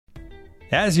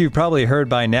As you've probably heard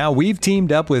by now, we've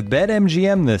teamed up with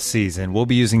BetMGM this season. We'll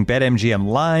be using BetMGM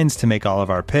lines to make all of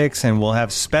our picks, and we'll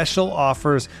have special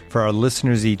offers for our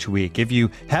listeners each week. If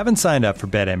you haven't signed up for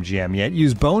BetMGM yet,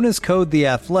 use bonus code The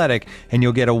Athletic, and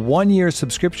you'll get a 1-year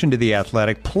subscription to The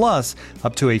Athletic, plus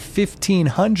up to a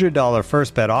 $1,500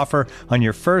 first bet offer on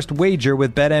your first wager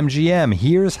with BetMGM.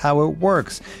 Here's how it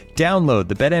works. Download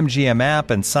the BetMGM app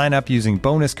and sign up using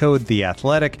bonus code The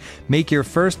Athletic. Make your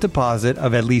first deposit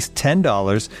of at least $10.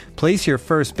 Place your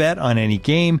first bet on any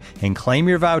game and claim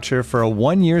your voucher for a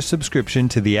 1-year subscription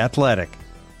to The Athletic.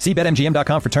 See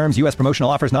BetMGM.com for terms. U.S. promotional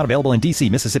offers not available in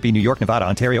D.C., Mississippi, New York, Nevada,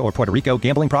 Ontario, or Puerto Rico.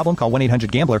 Gambling problem? Call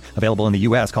 1-800-GAMBLER. Available in the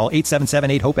U.S. Call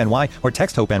 877-8-HOPE-NY or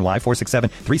text HOPE-NY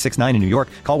 467-369 in New York.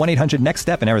 Call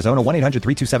 1-800-NEXT-STEP in Arizona.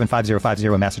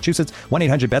 1-800-327-5050 in Massachusetts.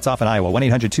 1-800-BETS-OFF in Iowa.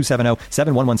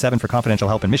 1-800-270-7117 for confidential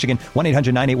help in Michigan.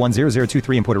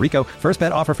 1-800-981-0023 in Puerto Rico. First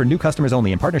bet offer for new customers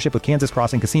only in partnership with Kansas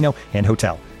Crossing Casino and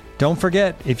Hotel. Don't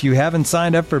forget, if you haven't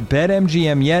signed up for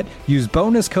BetMGM yet, use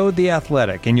bonus code The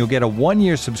Athletic, and you'll get a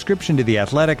 1-year subscription to The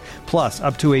Athletic, plus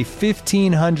up to a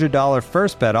 $1,500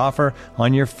 first bet offer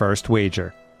on your first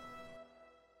wager.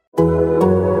 Be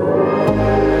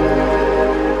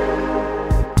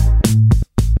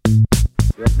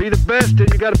the best,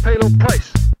 and you got to pay a little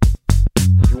price.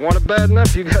 If you want it bad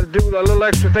enough, you got to do a little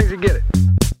extra things to get it.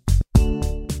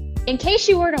 In case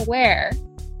you weren't aware,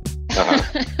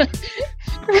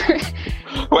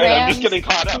 Wait, I'm just getting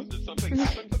caught up. Did something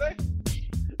happen today?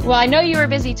 Well, I know you were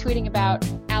busy tweeting about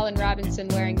Allen Robinson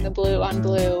wearing the blue on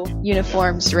blue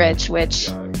uniforms, Rich, which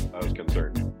I was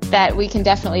concerned. That we can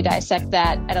definitely dissect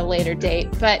that at a later date.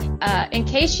 But in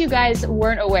case you guys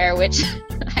weren't aware, which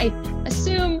I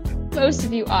assume most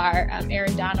of you are,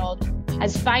 Aaron Donald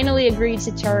has finally agreed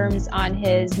to terms on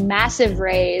his massive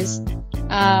raise.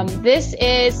 This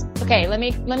is okay. Let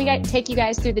me take you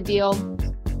guys through the deal.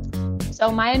 So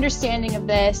my understanding of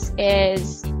this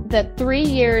is the 3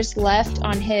 years left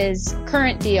on his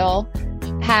current deal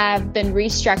have been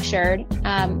restructured.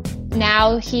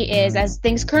 Now he is, as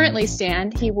things currently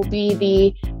stand, he will be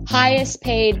the highest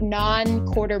paid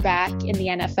non-quarterback in the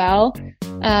NFL.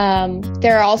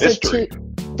 There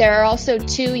are also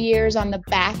 2 years on the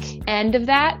back end of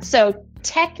that. So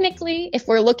technically, if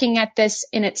we're looking at this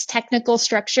in its technical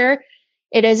structure,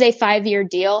 it is a 5-year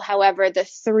deal. However, the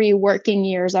 3 working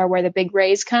years are where the big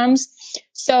raise comes.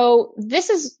 So this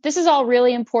is all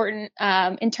really important.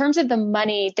 In terms of the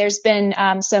money, there's been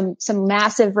some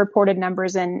massive reported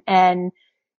numbers, and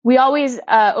we always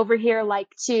over here like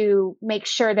to make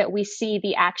sure that we see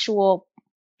the actual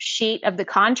sheet of the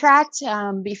contract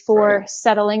before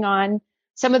settling on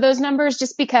some of those numbers,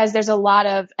 just because there's a lot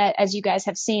of, as you guys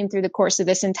have seen through the course of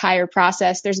this entire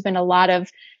process, there's been a lot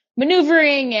of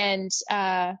maneuvering and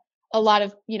a lot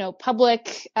of,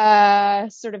 public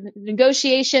sort of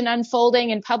negotiation unfolding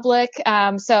in public.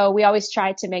 So we always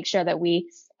try to make sure that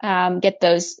we get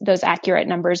those accurate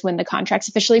numbers when the contract's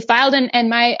officially filed. And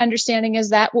my understanding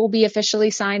is that will be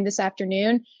officially signed this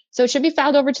afternoon. So it should be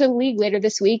filed over to the league later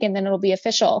this week, and then it'll be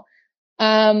official.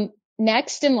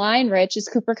 Next in line, Rich, is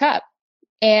Cooper Kupp.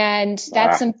 And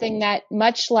that's something that,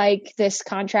 much like this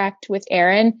contract with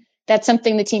Aaron, that's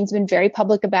something the team's been very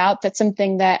public about. That's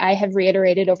something that I have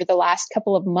reiterated over the last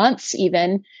couple of months,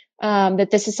 even, that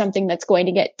this is something that's going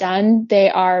to get done. They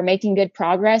are making good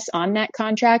progress on that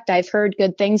contract. I've heard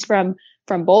good things from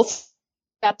both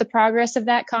about the progress of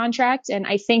that contract. And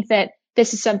I think that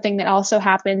this is something that also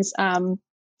happens,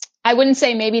 I wouldn't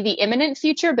say maybe the imminent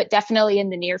future, but definitely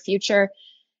in the near future.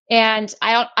 And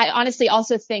I honestly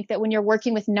also think that when you're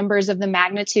working with numbers of the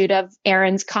magnitude of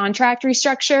Aaron's contract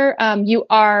restructure, you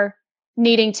are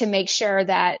needing to make sure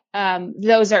that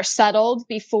those are settled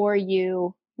before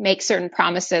you make certain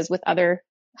promises with other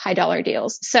high dollar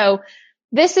deals. So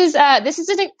this is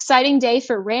an exciting day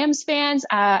for Rams fans.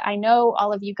 I know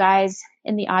all of you guys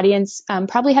in the audience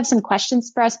probably have some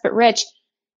questions for us, but Rich,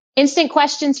 instant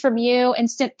questions from you,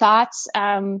 instant thoughts.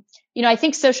 I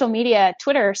think social media,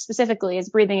 Twitter specifically, is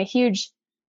breathing a huge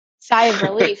sigh of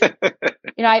relief.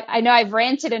 I know I've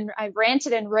ranted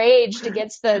and raged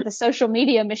against the social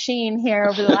media machine here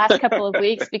over the last couple of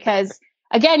weeks because,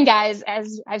 again, guys,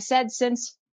 as I've said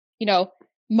since,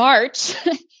 March,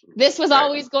 this was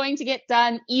always going to get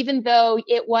done, even though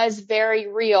it was very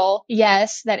real,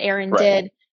 yes, that Aaron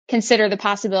did consider the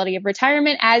possibility of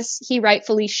retirement, as he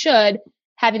rightfully should,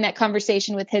 having that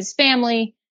conversation with his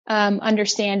family,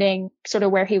 understanding sort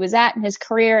of where he was at in his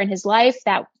career and his life.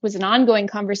 That was an ongoing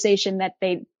conversation that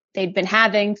they'd been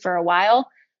having for a while.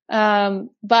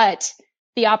 But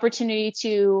the opportunity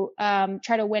to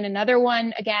try to win another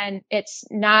one, again, it's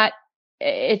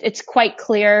quite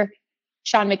clear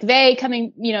Sean McVay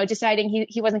coming, deciding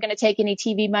he wasn't going to take any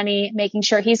TV money, making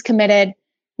sure he's committed.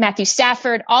 Matthew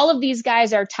Stafford, all of these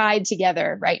guys are tied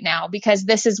together right now because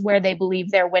this is where they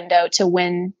believe their window to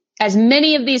win as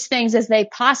many of these things as they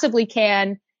possibly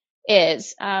can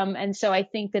is. And so I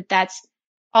think that's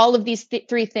all of these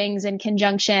three things in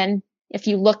conjunction. If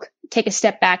you take a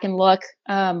step back and look,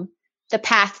 the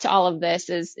path to all of this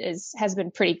has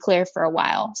been pretty clear for a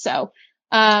while. So,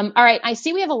 all right. I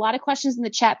see we have a lot of questions in the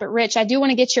chat, but Rich, I do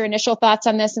want to get your initial thoughts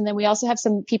on this. And then we also have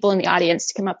some people in the audience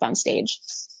to come up on stage.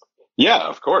 Yeah,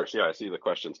 of course. Yeah, I see the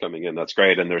questions coming in. That's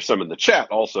great. And there's some in the chat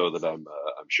also that I'm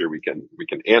sure we can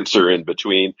answer in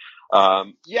between.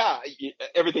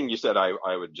 Everything you said,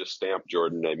 I would just stamp,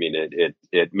 Jordan. I mean,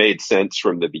 it made sense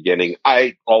from the beginning.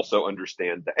 I also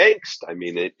understand the angst. I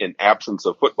mean, in absence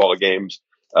of football games,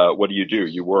 what do?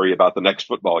 You worry about the next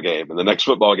football game, and the next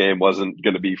football game wasn't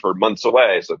going to be for months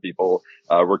away. So people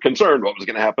were concerned what was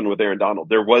going to happen with Aaron Donald.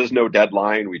 There was no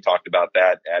deadline. We talked about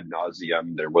that ad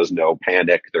nauseum. There was no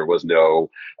panic. There was no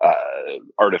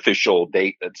artificial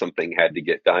date that something had to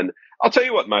get done. I'll tell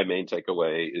you what my main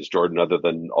takeaway is, Jordan, other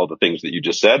than all the things that you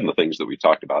just said and the things that we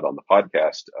talked about on the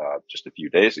podcast just a few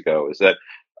days ago, is that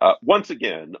once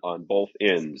again, on both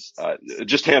ends,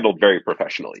 just handled very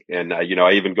professionally. And,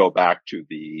 I even go back to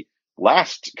the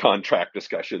last contract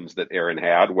discussions that Aaron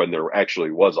had when there actually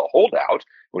was a holdout,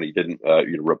 when he didn't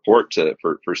report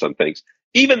for some things.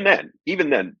 Even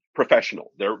then,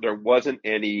 professional. There wasn't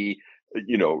any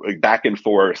back and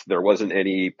forth. There wasn't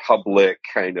any public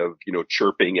kind of,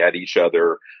 chirping at each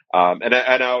other. And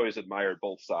I always admired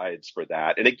both sides for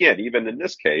that. And again, even in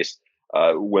this case,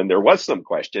 when there was some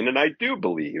question, and I do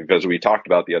believe, as we talked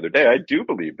about the other day, I do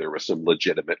believe there was some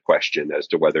legitimate question as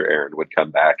to whether Aaron would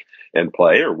come back and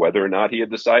play or whether or not he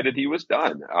had decided he was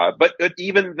done. But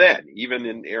even then, even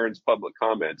in Aaron's public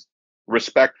comments,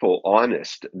 respectful,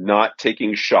 honest, not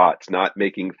taking shots, not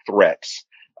making threats,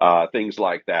 things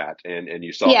like that. And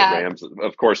you saw the Rams,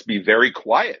 of course, be very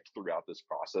quiet throughout this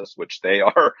process, which they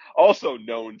are also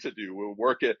known to do. We'll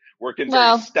work in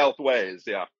very stealth ways.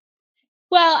 Yeah.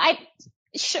 Well,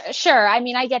 sure. I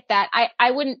mean, I get that.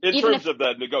 I wouldn't, in terms of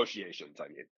the negotiations, I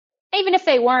mean, even if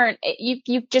they weren't,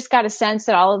 you just got a sense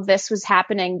that all of this was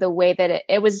happening the way that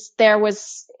it was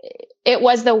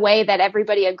the way that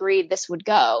everybody agreed this would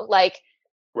go. Like,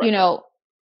 right.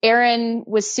 Aaron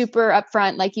was super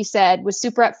upfront, like you said, was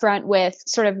super upfront with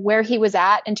sort of where he was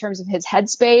at in terms of his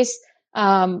headspace.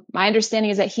 My understanding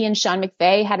is that he and Sean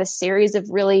McVay had a series of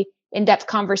really in-depth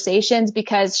conversations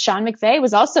because Sean McVay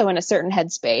was also in a certain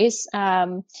headspace.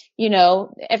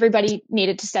 Everybody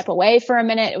needed to step away for a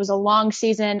minute. It was a long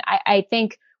season. I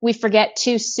think we forget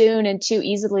too soon and too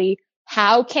easily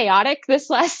how chaotic this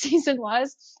last season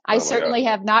was. I certainly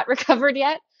have not recovered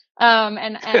yet.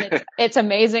 And it's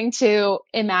amazing to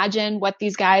imagine what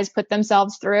these guys put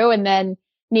themselves through and then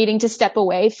needing to step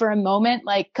away for a moment,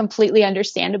 like completely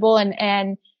understandable.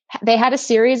 And they had a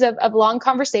series of long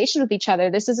conversations with each other.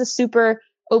 This is a super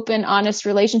open, honest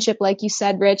relationship, like you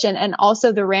said, Rich. And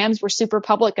also the Rams were super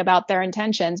public about their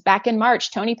intentions. Back in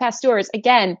March, Tony Pastores,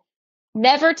 again,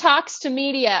 never talks to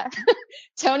media.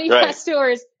 Tony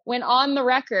Pastores went on the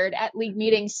record at league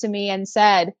meetings to me and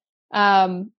said,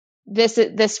 I'm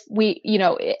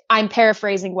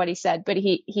paraphrasing what he said, but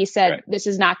he said, this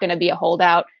is not going to be a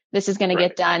holdout. This is going to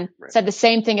get done. Said the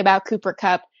same thing about Cooper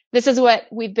Kupp. This is what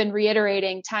we've been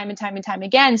reiterating time and time and time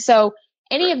again. So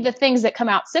any of the things that come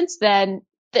out since then,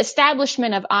 the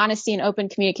establishment of honesty and open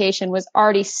communication was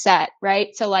already set,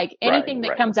 right? So like anything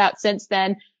that comes out since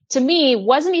then, to me,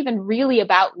 wasn't even really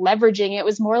about leveraging. It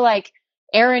was more like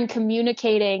Aaron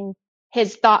communicating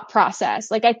his thought process.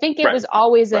 Like, I think it was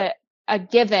always a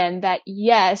given that,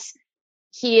 yes,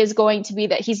 he is going to be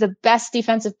that he's the best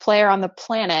defensive player on the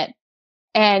planet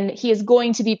and he is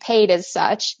going to be paid as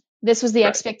such. This was the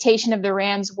expectation of the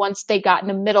Rams once they got in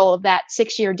the middle of that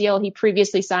 6-year deal he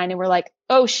previously signed and were like,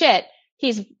 oh shit,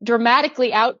 he's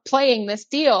dramatically outplaying this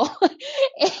deal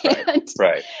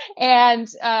and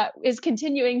is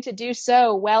continuing to do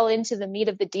so well into the meat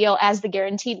of the deal as the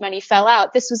guaranteed money fell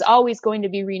out. This was always going to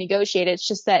be renegotiated. It's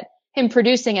just that him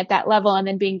producing at that level and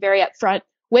then being very upfront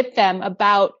with them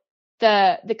about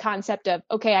the concept of,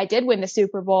 okay, I did win the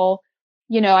Super Bowl.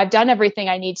 I've done everything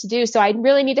I need to do. So I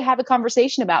really need to have a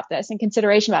conversation about this and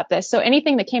consideration about this. So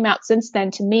anything that came out since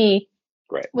then to me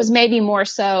was maybe more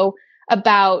so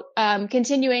about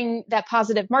continuing that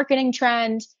positive marketing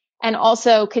trend and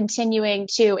also continuing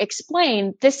to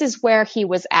explain this is where he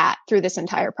was at through this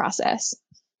entire process.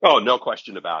 Oh, no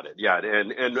question about it. Yeah,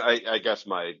 and I guess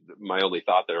my only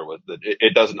thought there was that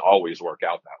it doesn't always work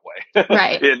out that way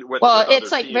Right. in Well, with other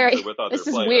it's like teams or very, with other this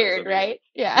is players. I weird, mean, right?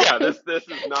 Yeah. yeah, this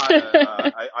is not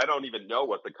a. I don't even know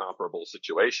what the comparable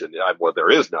situation. Well,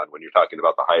 there is none when you're talking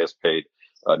about the highest paid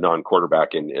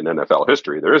non-quarterback in NFL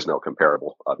history. There is no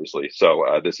comparable, obviously. So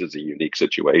this is a unique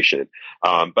situation.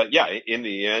 But yeah, in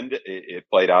the end, it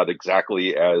played out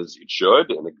exactly as it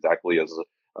should and exactly as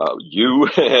you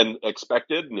and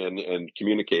expected and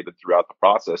communicated throughout the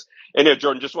process. And yeah,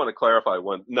 Jordan, just want to clarify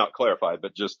not clarify,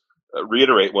 but just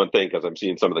reiterate one thing because I'm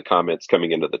seeing some of the comments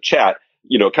coming into the chat.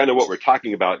 Kind of what we're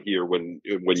talking about here when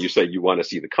you say you want to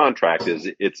see the contract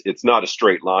is it's not a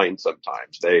straight line.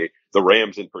 Sometimes the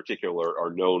Rams in particular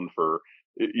are known for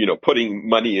putting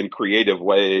money in creative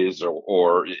ways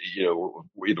or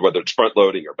whether it's front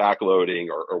loading or back loading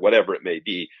or whatever it may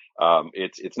be.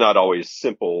 It's not always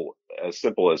simple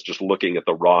as just looking at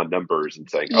the raw numbers and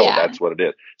saying, oh, Yeah. that's what it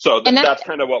is. So And that's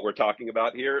kind of what we're talking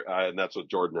about here. And that's what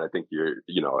Jordan, I think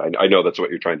I know that's what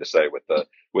you're trying to say with the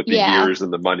yeah. years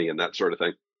and the money and that sort of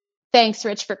thing. Thanks,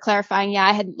 Rich, for clarifying. Yeah,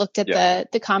 I hadn't looked at Yeah.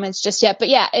 the comments just yet, but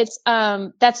yeah, it's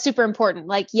that's super important.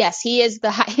 Like, yes, he's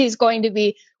going to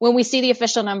be, when we see the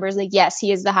official numbers, like, yes,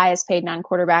 he is the highest paid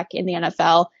non-quarterback in the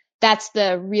NFL. That's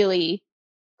the really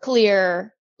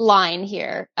clear line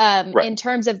here. Right. In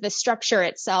terms of the structure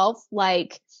itself,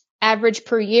 like average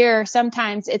per year,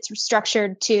 sometimes it's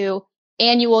structured to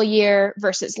annual year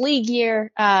versus league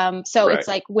year. So Right. it's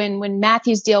like when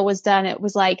Matthew's deal was done, it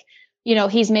was like,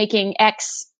 he's making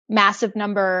X massive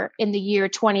number in the year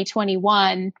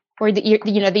 2021, or the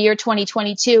year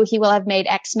 2022, he will have made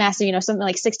X massive, something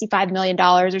like $65 million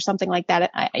or something like that.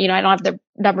 I don't have the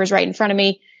numbers right in front of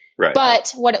me, Right.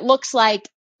 But what it looks like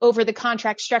over the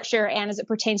contract structure and as it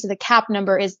pertains to the cap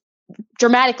number is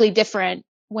dramatically different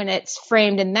when it's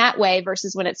framed in that way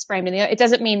versus when it's framed it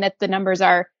doesn't mean that the numbers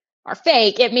are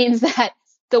fake. It means that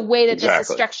the way that Exactly. This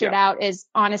is structured out is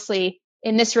honestly,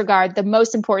 in this regard, the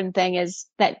most important thing is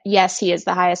that, yes, he is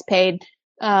the highest paid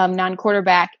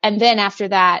non-quarterback. And then after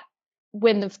that,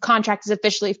 when the contract is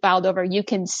officially filed over, you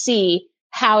can see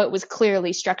how it was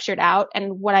clearly structured out.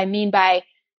 And what I mean by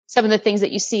some of the things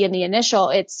that you see in the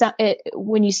initial,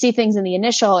 when you see things in the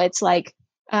initial, it's like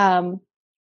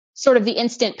sort of the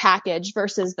instant package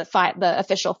versus the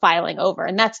official filing over.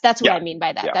 And that's what I mean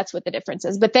by that. Yeah. That's what the difference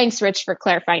is. But thanks, Rich, for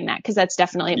clarifying that, because that's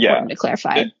definitely important to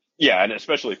clarify. Yeah, and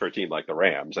especially for a team like the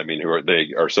Rams, I mean,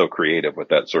 they are so creative with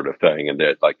that sort of thing, and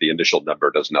that like the initial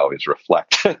number doesn't always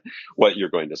reflect what you're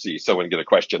going to see. So when you get a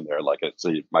question there, like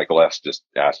Michael S. just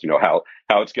asked,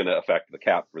 how it's going to affect the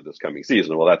cap for this coming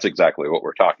season. Well, that's exactly what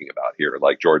we're talking about here.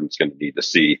 Like Jordan's going to need to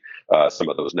see some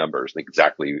of those numbers and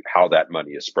exactly how that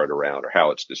money is spread around or how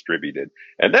it's distributed,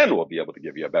 and then we'll be able to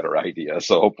give you a better idea.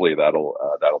 So hopefully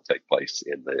that'll take place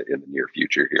in the near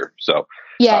future here. So.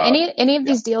 Yeah, any of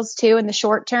these deals too, in the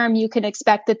short term, you can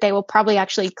expect that they will probably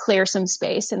actually clear some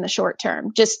space in the short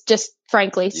term. Just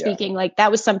frankly speaking, like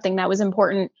that was something that was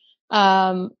important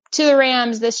to the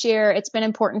Rams this year. It's been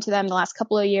important to them the last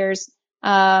couple of years.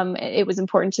 It was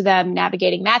important to them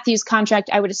navigating Matthew's contract.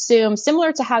 I would assume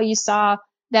similar to how you saw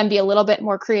them be a little bit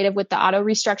more creative with the auto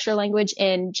restructure language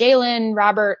in Jalen,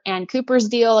 Robert, and Cooper's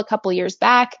deal a couple years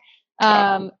back.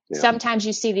 Sometimes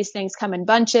you see these things come in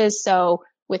bunches. So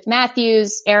with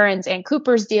Matthews, Aaron's, and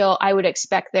Cooper's deal, I would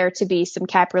expect there to be some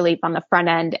cap relief on the front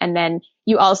end. And then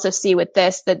you also see with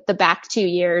this that the back 2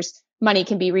 years, money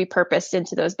can be repurposed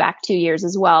into those back 2 years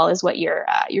as well, is what you're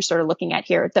sort of looking at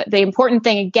here. The important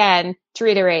thing, again, to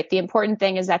reiterate, the important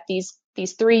thing is that these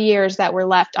 3 years that were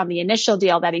left on the initial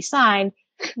deal that he signed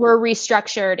were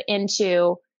restructured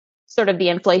into sort of the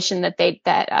inflation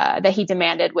that he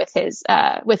demanded with his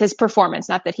performance.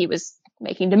 Not that he was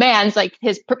making demands, like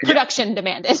his production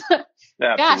demanded.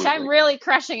 Gosh, I'm really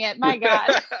crushing it. My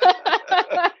God.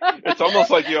 It's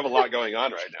almost like you have a lot going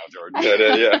on right now, Jordan.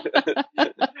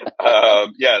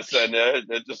 Yes. And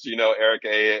just, Eric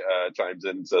A. Chimes in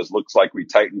and says, looks like we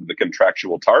tightened the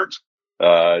contractual tart.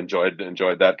 Enjoyed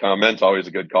that comment. Always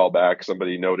a good callback.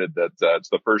 Somebody noted that it's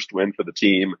the first win for the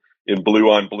team in blue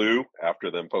on blue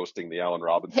after them posting the Allen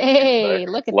Robinson. Hey,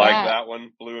 look at that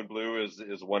one. Blue and blue is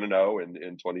 1-0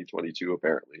 in 2022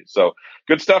 apparently. So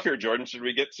good stuff here, Jordan. Should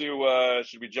we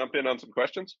jump in on some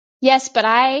questions? Yes, but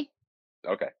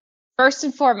okay. First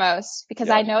and foremost, because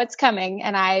I know it's coming,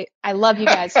 and I love you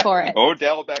guys for it.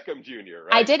 Odell Beckham Jr.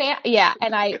 Right? I did, yeah,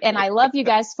 and I love you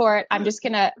guys for it. I'm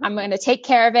gonna take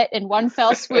care of it in one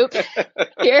fell swoop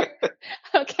here.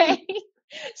 Okay,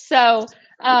 so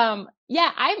I'm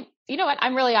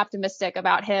really optimistic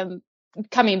about him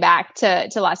coming back to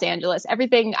Los Angeles.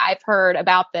 Everything I've heard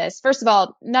about this, first of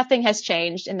all, nothing has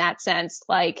changed in that sense.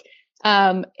 Like,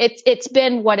 it's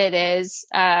been what it is.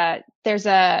 There's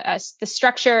the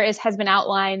structure has been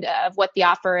outlined of what the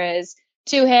offer is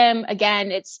to him.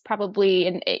 Again, it's probably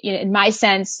in my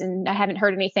sense, and I haven't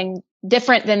heard anything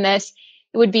different than this.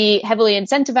 It would be heavily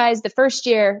incentivized the first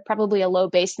year, probably a low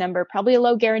base number, probably a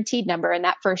low guaranteed number in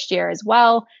that first year as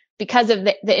well, because of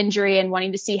the injury and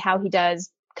wanting to see how he does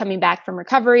coming back from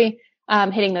recovery,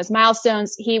 hitting those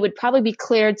milestones. He would probably be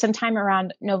cleared sometime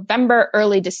around November,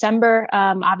 early December.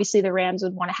 Obviously, the Rams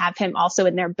would want to have him also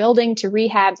in their building to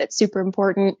rehab. That's super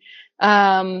important.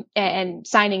 And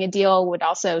signing a deal would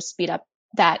also speed up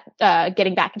that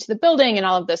getting back into the building and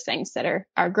all of those things that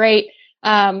are great.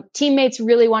 Teammates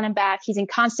really want him back. He's in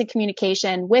constant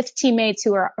communication with teammates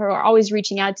who are always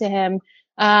reaching out to him,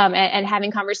 and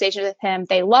having conversations with him.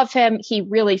 They love him. He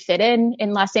really fit in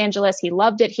Los Angeles. He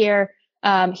loved it here.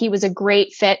 He was a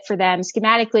great fit for them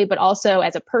schematically, but also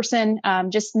as a person,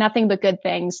 just nothing but good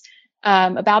things,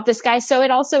 about this guy. So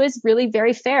it also is really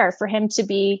very fair for him to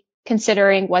be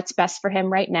considering what's best for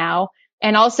him right now,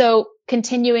 and also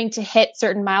continuing to hit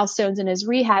certain milestones in his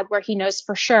rehab where he knows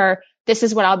for sure, this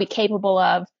is what I'll be capable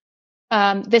of.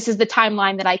 This is the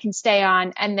timeline that I can stay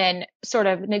on, and then sort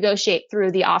of negotiate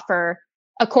through the offer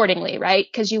accordingly, right?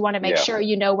 Because you want to make sure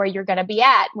you know where you're going to be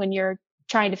at when you're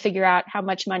trying to figure out how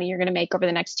much money you're going to make over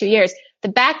the next 2 years. The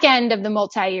back end of the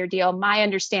multi-year deal, my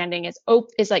understanding is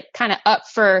like kind of up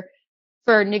for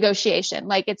negotiation.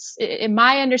 Like, it's in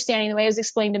my understanding, the way it was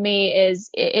explained to me is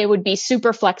it would be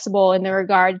super flexible in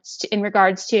regards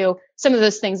to some of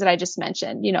those things that I just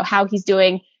mentioned, how he's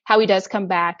doing, how he does come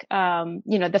back.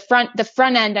 The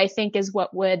front end, I think, is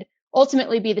what would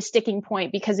ultimately be the sticking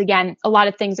point, because again, a lot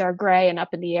of things are gray and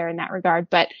up in the air in that regard,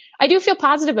 but I do feel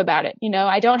positive about it.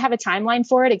 I don't have a timeline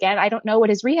for it. Again, I don't know what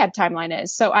his rehab timeline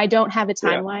is, so I don't have a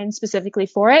timeline specifically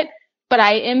for it, but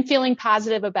I am feeling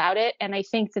positive about it. And I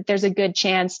think that there's a good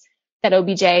chance that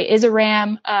OBJ is a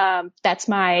Ram. That's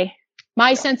my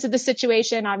sense of the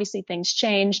situation. Obviously things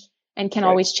change and can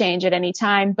always change at any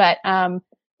time, but, and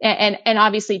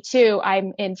obviously too,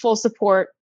 I'm in full support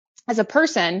as a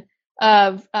person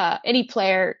of any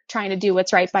player trying to do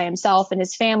what's right by himself and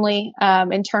his family,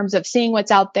 in terms of seeing what's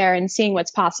out there and seeing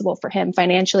what's possible for him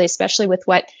financially, especially with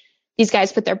what these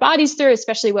guys put their bodies through,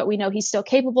 especially what we know he's still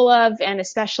capable of, and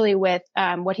especially with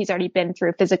what he's already been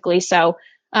through physically. So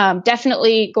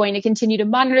definitely going to continue to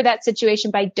monitor that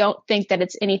situation, but I don't think that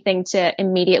it's anything to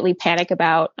immediately panic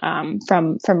about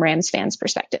from Rams fans'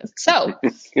 perspective. So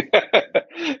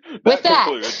with that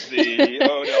concludes the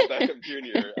Odell Beckham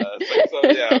Jr.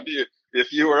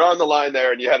 If you were on the line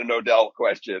there and you had an Odell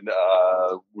question,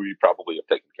 we probably have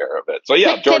taken care of it. So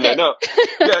Jordan, I know.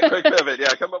 Quick pivot.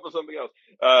 Come up with something else.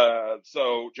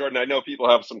 So Jordan, I know people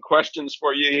have some questions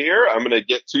for you here. I'm going to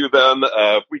get to them.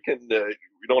 If we can,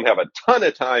 we don't have a ton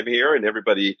of time here, and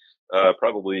everybody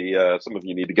probably some of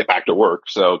you need to get back to work.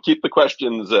 So keep the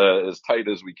questions as tight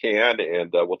as we can,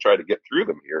 and we'll try to get through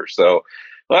them here. So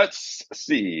let's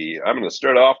see. I'm going to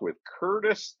start off with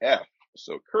Curtis F.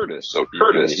 So Curtis, can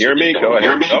you hear me? Go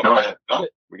ahead. Go ahead.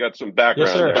 We got some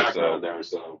background there.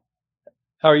 So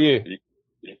how are you?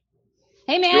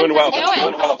 Hey man, doing well.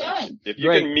 Going? If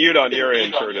you can mute on your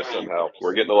end, Curtis, somehow.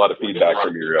 We're getting a lot of feedback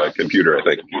from your computer, I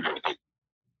think.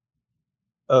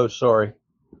 Oh, sorry.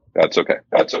 That's okay.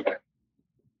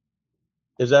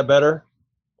 Is that better?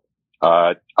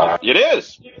 It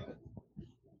is.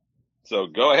 So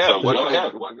go ahead.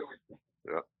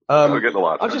 We're getting a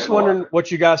lot. I'm just wondering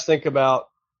what you guys think about,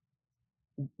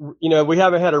 we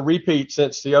haven't had a repeat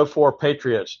since the 2004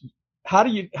 Patriots. How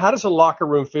does the locker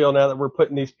room feel now that we're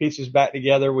putting these pieces back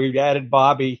together? We've added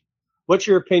Bobby. What's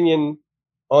your opinion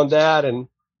on that? And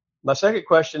my second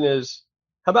question is,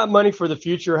 how about money for the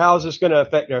future? How is this going to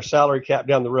affect our salary cap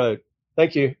down the road?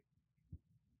 Thank you.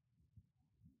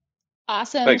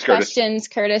 Awesome. Thanks, questions,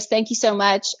 Curtis. Thank you so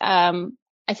much.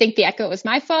 I think the echo was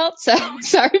my fault, so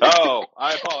sorry. Oh,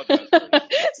 I apologize.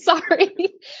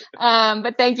 Sorry.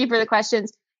 But thank you for the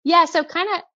questions. Yeah, so kind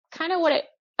of what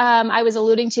I was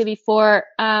alluding to before,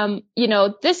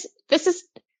 this is,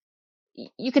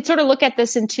 you could sort of look at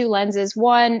this in two lenses.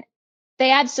 One,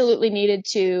 they absolutely needed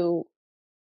to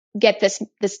get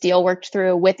this deal worked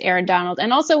through with Aaron Donald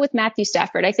and also with Matthew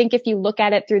Stafford. I think if you look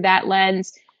at it through that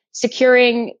lens,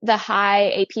 securing the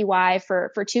high APY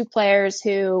for two players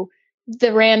who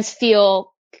the Rams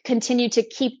feel continue to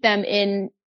keep them in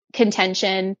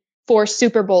contention for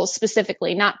Super Bowls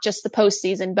specifically, not just the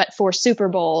postseason, but for Super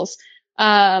Bowls,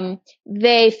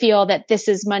 they feel that this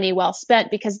is money well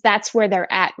spent because that's where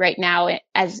they're at right now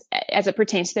as it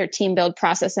pertains to their team build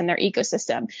process and their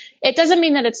ecosystem. It doesn't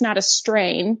mean that it's not a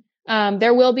strain.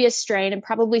 There will be a strain and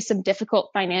probably some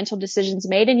difficult financial decisions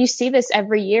made. And you see this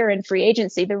every year in free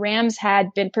agency. The Rams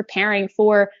had been preparing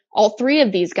for all three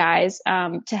of these guys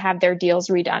to have their deals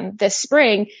redone this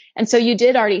spring. And so you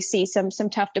did already see some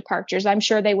tough departures. I'm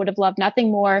sure they would have loved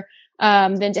nothing more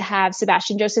than to have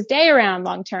Sebastian Joseph Day around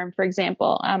long term, for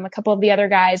example. A couple of the other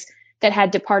guys that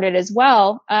had departed as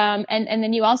well. And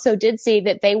then you also did see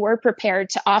that they were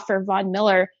prepared to offer Von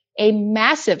Miller a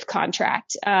massive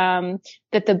contract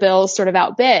that the Bills sort of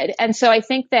outbid. And so I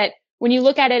think that when you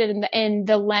look at it in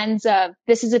the lens of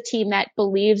this is a team that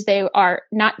believes they are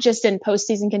not just in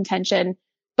postseason contention,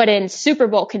 but in Super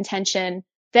Bowl contention,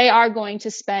 they are going to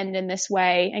spend in this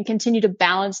way and continue to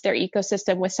balance their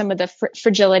ecosystem with some of the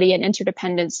fragility and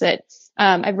interdependence that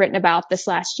I've written about this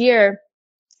last year.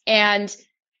 And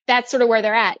that's sort of where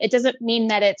they're at. It doesn't mean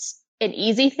that it's an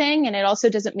easy thing. And it also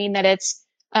doesn't mean that it's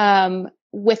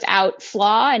without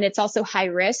flaw, and it's also high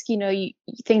risk.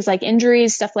 Things like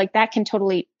injuries, stuff like that can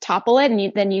totally topple it,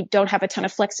 and then you don't have a ton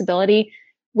of flexibility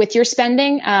with your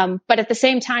spending. But at the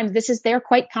same time, they're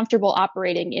quite comfortable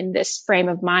operating in this frame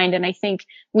of mind, and I think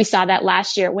we saw that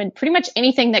last year when pretty much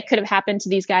anything that could have happened to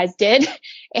these guys did,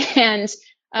 and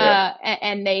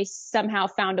they somehow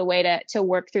found a way to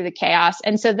work through the chaos.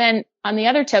 And so then on the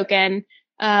other token,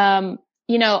 being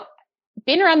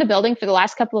around the building for the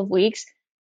last couple of weeks.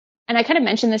 And I kind of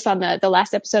mentioned this on the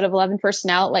last episode of 11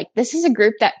 Personnel, like this is a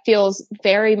group that feels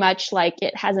very much like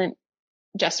it hasn't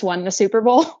just won the Super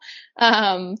Bowl.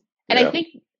 I think,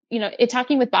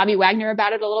 talking with Bobby Wagner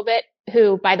about it a little bit,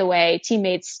 who, by the way,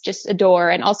 teammates just adore,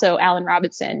 and also Allen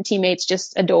Robinson, teammates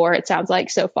just adore, it sounds like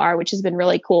so far, which has been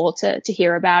really cool to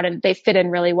hear about, and they fit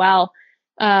in really well.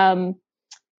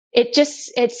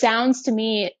 It sounds to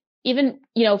me, even,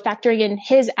 factoring in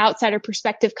his outsider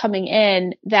perspective coming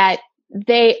in, that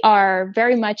they are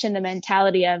very much in the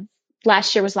mentality of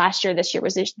last year was last year, this year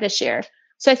was this year.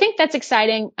 So I think that's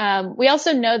exciting. We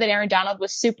also know that Aaron Donald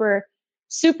was super,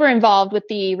 super involved with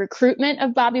the recruitment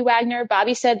of Bobby Wagner.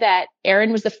 Bobby said that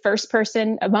Aaron was the first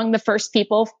person among the first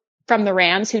people from the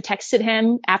Rams who texted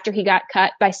him after he got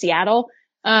cut by Seattle.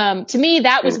 To me,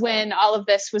 that was when all of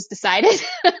this was decided.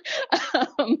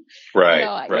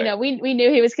 Right. We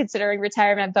knew he was considering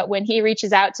retirement, but when he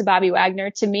reaches out to Bobby Wagner,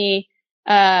 to me,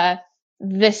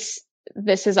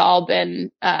 this has all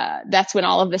been, that's when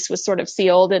all of this was sort of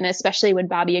sealed. And especially when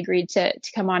Bobby agreed to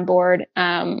come on board,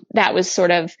 that was sort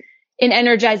of an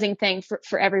energizing thing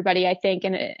for everybody, I think.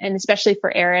 And especially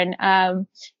for Aaron,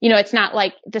 it's not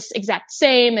like this exact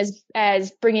same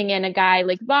as bringing in a guy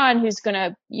like Vaughn, who's going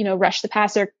to, rush the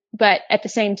passer. But at the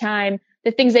same time,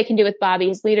 the things they can do with Bobby,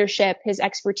 his leadership, his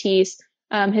expertise,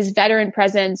 his veteran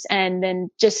presence, and then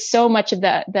just so much of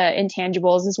the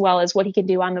intangibles, as well as what he can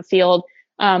do on the field.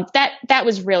 That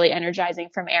was really energizing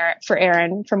for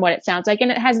Aaron, from what it sounds like.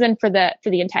 And it has been for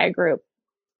the entire group.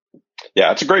 Yeah,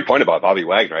 that's a great point about Bobby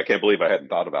Wagner. I can't believe I hadn't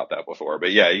thought about that before.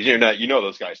 But yeah,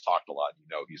 those guys talked a lot.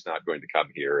 He's not going to come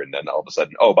here, and then all of a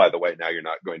sudden, oh, by the way, now you're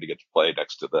not going to get to play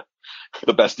next to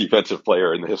the best defensive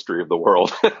player in the history of the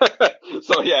world.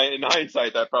 So yeah, in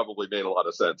hindsight, that probably made a lot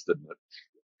of sense, didn't it?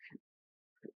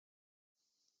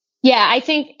 Yeah, I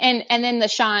think, and then the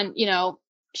Sean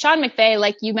McVay,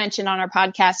 like you mentioned on our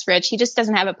podcast, Rich, he just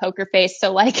doesn't have a poker face.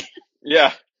 So like,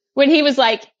 yeah, when he was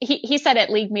like, he said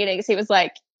at league meetings, he was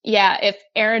like, yeah, if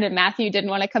Aaron and Matthew didn't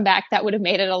want to come back, that would have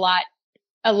made it a lot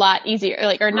easier,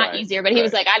 not easier, but he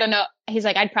was like, I don't know. He's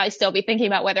like, I'd probably still be thinking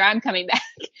about whether I'm coming back.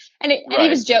 And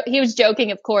he was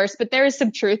joking, of course, but there is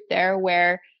some truth there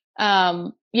where,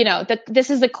 that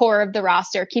this is the core of the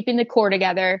roster, keeping the core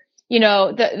together.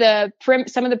 Some of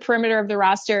the perimeter of the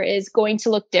roster is going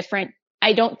to look different.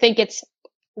 I don't think it's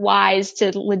wise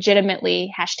to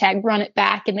legitimately #run it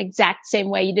back in the exact same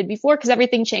way you did before, because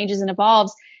everything changes and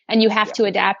evolves and you have to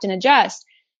adapt and adjust.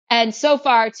 And so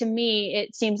far, to me,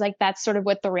 it seems like that's sort of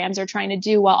what the Rams are trying to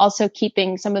do, while also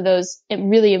keeping some of those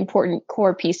really important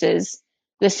core pieces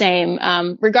the same,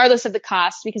 regardless of the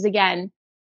cost, because again,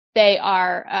 they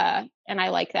are, and I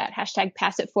like that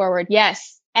 #pass it forward.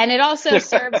 Yes. And it also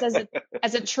serves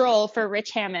as a troll for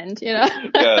Rich Hammond,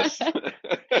 Yes.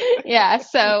 Yeah.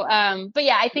 So, but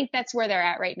yeah, I think that's where they're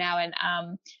at right now.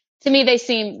 And, to me, they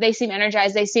seem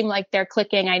energized. They seem like they're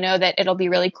clicking. I know that it'll be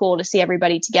really cool to see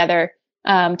everybody together,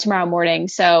 tomorrow morning.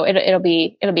 So it'll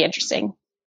be interesting.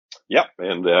 Yep.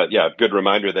 And, good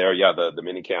reminder there. Yeah. The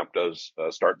mini camp does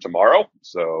start tomorrow.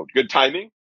 So good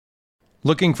timing.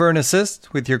 Looking for an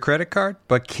assist with your credit card,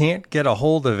 but can't get a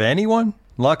hold of anyone?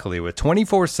 Luckily, with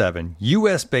 24/7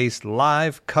 US-based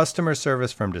live customer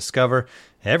service from Discover,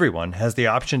 everyone has the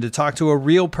option to talk to a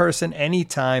real person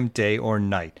anytime, day or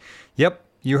night. Yep,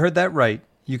 you heard that right.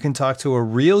 You can talk to a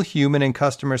real human in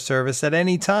customer service at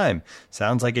any time.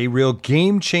 Sounds like a real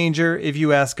game changer if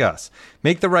you ask us.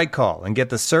 Make the right call and get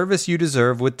the service you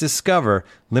deserve with Discover.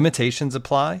 Limitations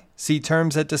apply. See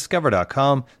terms at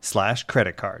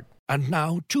discover.com/creditcard. And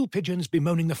now, two pigeons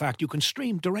bemoaning the fact you can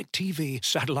stream DirecTV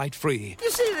satellite-free.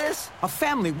 You see this? A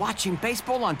family watching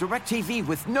baseball on DirecTV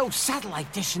with no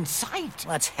satellite dish in sight.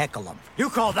 Let's heckle them. You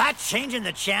call that changing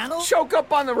the channel? Choke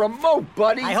up on the remote,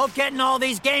 buddy. I hope getting all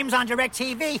these games on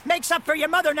DirecTV makes up for your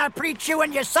mother not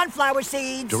pre-chewing your sunflower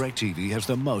seeds. DirecTV has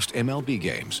the most MLB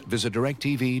games. Visit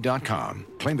DirecTV.com.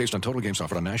 Claim based on total games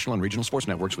offered on national and regional sports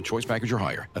networks with choice package or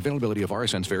higher. Availability of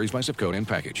RSNs varies by zip code and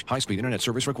package. High-speed internet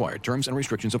service required. Terms and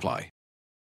restrictions apply.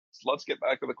 Let's get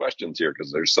back to the questions here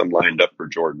because there's some lined up for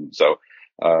Jordan. So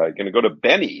going to go to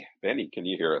Benny. Benny, can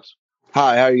you hear us?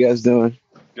 Hi, how are you guys doing?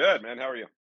 Good, man. How are you?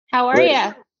 How are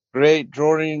you? Great.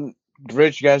 Jordan,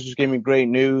 Rich, you guys just gave me great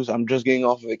news. I'm just getting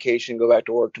off of vacation, go back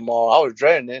to work tomorrow. I was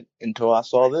dreading it until I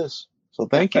saw this. So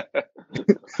thank you.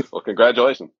 Well,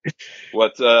 congratulations.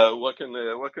 What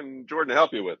can Jordan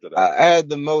help you with today? I had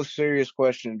the most serious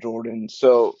question, Jordan.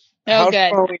 So good.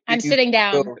 I'm sitting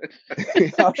down.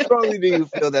 How strongly do you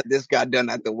feel that this got done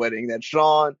at the wedding? That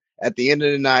Sean, at the end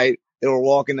of the night, they were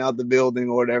walking out the building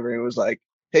or whatever, and it was like,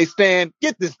 hey, Stan,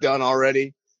 get this done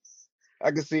already. I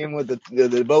could see him with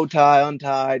the bow tie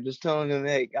untied, just telling him,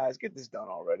 hey, guys, get this done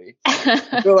already.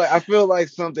 I feel like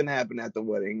something happened at the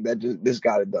wedding that just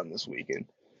got it done this weekend.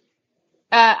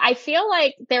 I feel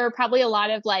like there were probably a lot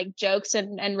of like jokes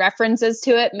and references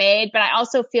to it made, but I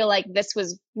also feel like this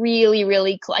was really,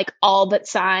 really like all but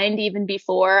signed even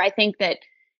before. I think that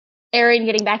Aaron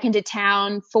getting back into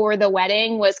town for the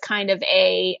wedding was kind of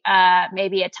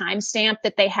maybe a timestamp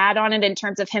that they had on it in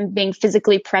terms of him being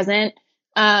physically present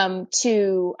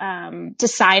to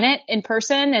sign it in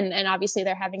person. And obviously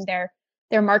they're having their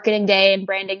marketing day and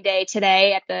branding day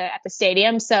today at the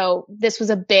stadium. So this was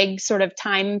a big sort of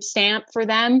time stamp for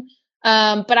them.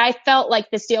 But I felt like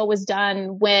this deal was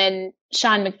done when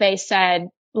Sean McVay said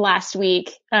last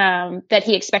week, that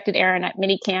he expected Aaron at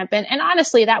minicamp. And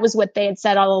honestly, that was what they had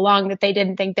said all along, that they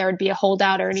didn't think there would be a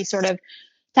holdout or any sort of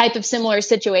type of similar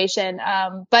situation.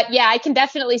 But yeah, I can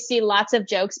definitely see lots of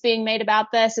jokes being made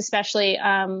about this, especially,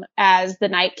 as the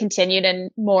night continued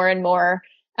and more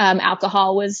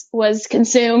alcohol was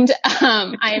consumed.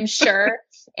 I am sure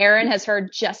Aaron has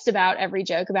heard just about every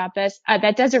joke about this.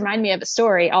 That does remind me of a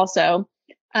story also,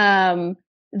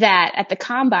 that at the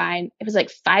combine, it was like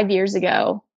 5 years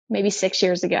ago, maybe 6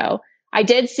 years ago, I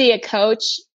did see a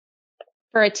coach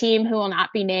for a team who will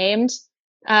not be named,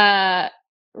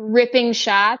 ripping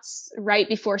shots right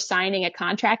before signing a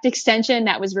contract extension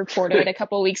that was reported a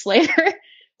couple weeks later.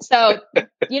 So,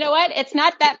 you know what? It's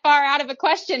not that far out of a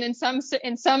question in some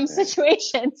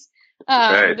situations.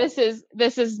 Right. This is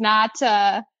not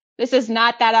that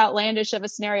outlandish of a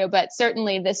scenario, but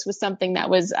certainly this was something that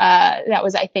was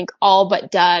I think all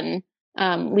but done,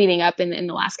 leading up in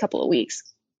the last couple of weeks.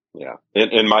 Yeah.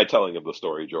 In my telling of the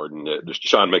story, Jordan,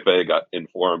 Sean McVay got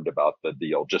informed about the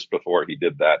deal just before he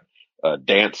did that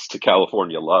dance to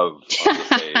California Love on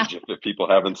the stage. If people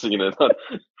haven't seen it,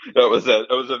 it was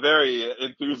a very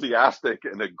enthusiastic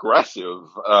and aggressive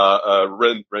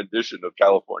rendition of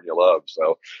California Love.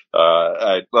 So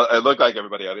I looked like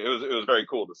everybody. It was very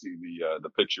cool to see the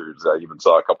pictures. I even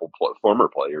saw a couple former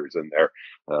players in there.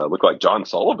 Looked like John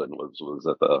Sullivan was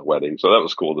at the wedding, so that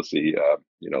was cool to see.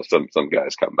 Some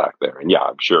guys come back there, and yeah,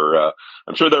 I'm sure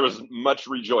there was much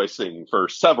rejoicing for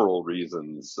several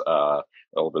reasons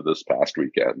over this past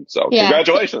weekend. So yeah.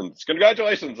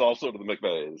 Congratulations also to the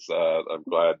McVays. I'm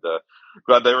glad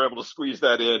they were able to squeeze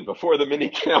that in before the mini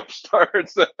camp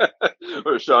starts,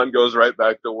 where Sean goes right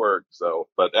back to work. So,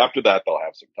 but after that, they'll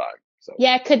have some time. So.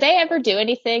 Yeah, could they ever do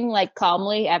anything like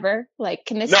calmly ever? Like,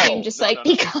 can this team just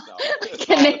be calm?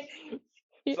 Can they?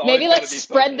 Maybe let's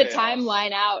spread the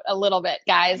timeline out a little bit,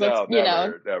 guys. Let's,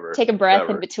 never, take a breath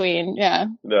in between. Yeah.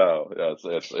 No,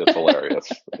 it's hilarious.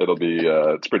 It'll be,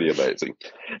 it's pretty amazing.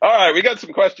 All right. We got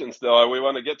some questions still. We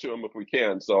want to get to them if we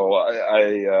can. So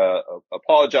I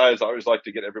apologize. I always like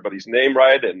to get everybody's name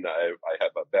right. And I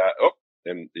have a bad,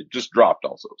 and it just dropped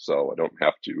also. So I don't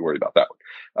have to worry about that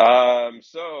one.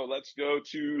 So let's go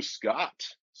to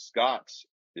Scott. Scott,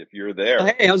 if you're there.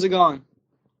 Hey, how's it going?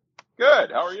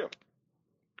 Good. How are you?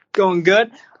 Going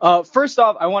good. First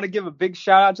off, I want to give a big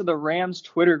shout out to the Rams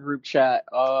Twitter group chat.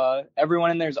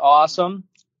 Everyone in there is awesome.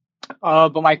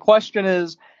 But my question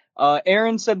is,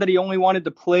 Aaron said that he only wanted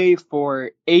to play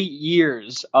for 8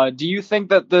 years. Do you think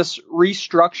that this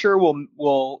restructure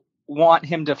will want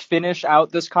him to finish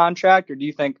out this contract, or do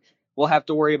you think we'll have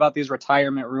to worry about these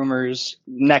retirement rumors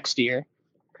next year?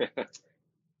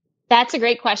 That's a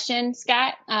great question,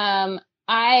 Scott.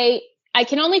 I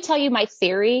can only tell you my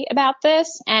theory about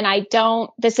this, and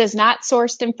this is not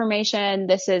sourced information.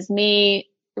 This is me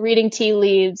reading tea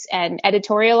leaves and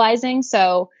editorializing.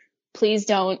 So please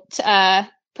don't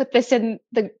put this in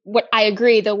what I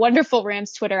agree, the wonderful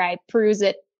Rams Twitter. I peruse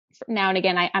it now and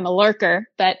again. I'm a lurker,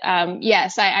 but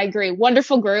yes, I agree.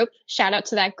 Wonderful group. Shout out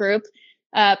to that group.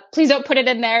 Please don't put it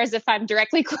in there as if I'm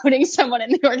directly quoting someone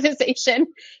in the organization.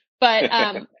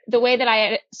 But the way that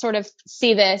I sort of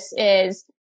see this is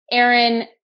Aaron,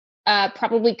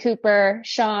 probably Cooper,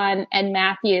 Sean, and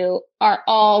Matthew are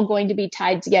all going to be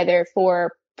tied together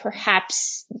for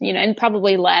perhaps, and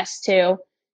probably less too,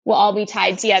 will all be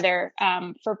tied together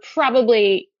for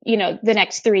probably, the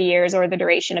next 3 years or the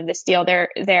duration of this deal.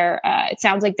 It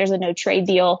sounds like there's a no trade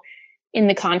deal in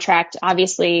the contract.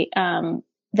 Obviously,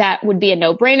 that would be a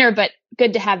no-brainer, but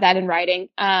good to have that in writing.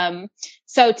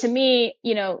 So to me,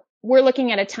 we're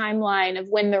looking at a timeline of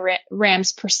when the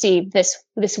Rams perceive this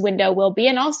window will be.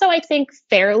 And also, I think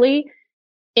fairly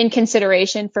in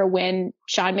consideration for when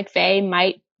Sean McVay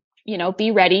might,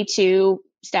 be ready to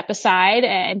step aside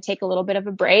and take a little bit of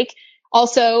a break.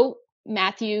 Also,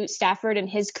 Matthew Stafford and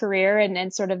his career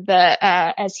and sort of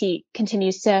as he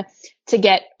continues to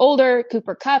get older,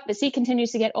 Cooper Kupp, as he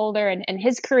continues to get older and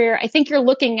his career, I think you're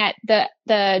looking at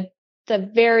the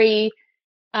very,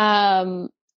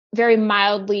 very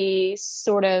mildly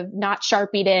sort of not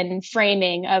sharpied in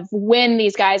framing of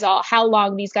how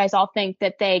long these guys all think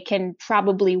that they can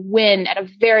probably win at a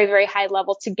very, very high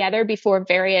level together before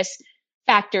various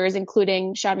factors,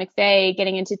 including Sean McVay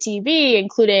getting into TV,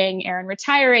 including Aaron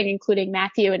retiring, including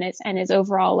Matthew and his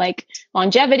overall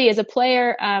longevity as a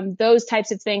player. Those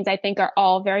types of things I think are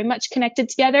all very much connected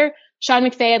together. Sean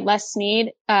McVay and Les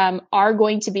Snead are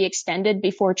going to be extended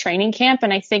before training camp.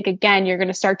 And I think, again, you're going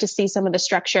to start to see some of the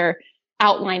structure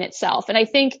outline itself. And I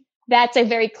think that's a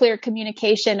very clear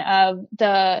communication of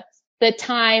the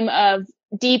time of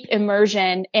deep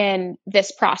immersion in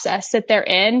this process that they're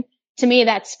in. To me,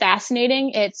 that's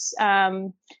fascinating. It's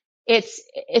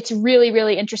really,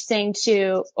 really interesting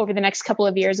over the next couple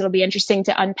of years, it'll be interesting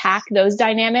to unpack those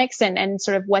dynamics and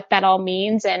sort of what that all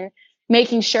means and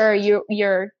making sure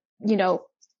you're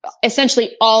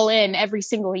essentially all in every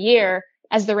single year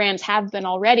as the Rams have been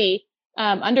already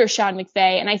under Sean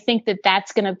McVay. And I think that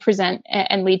that's going to present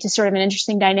and lead to sort of an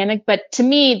interesting dynamic. But to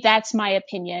me, that's my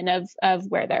opinion of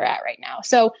where they're at right now.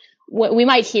 So we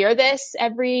might hear this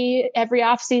every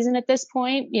off season at this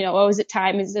point, is it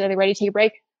time? Are they ready to take a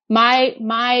break?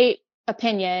 My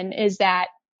opinion is that,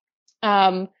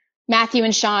 Matthew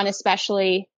and Sean,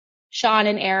 especially Sean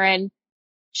and Aaron,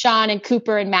 Sean and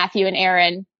Cooper and Matthew and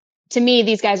Aaron, to me,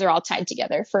 these guys are all tied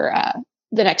together for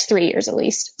the next 3 years at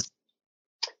least.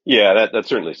 Yeah, that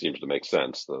certainly seems to make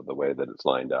sense, the way that it's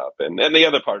lined up. And the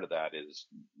other part of that is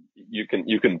you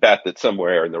can bet that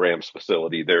somewhere in the Rams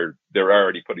facility, they're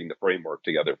already putting the framework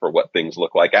together for what things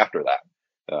look like after that.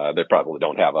 They probably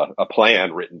don't have a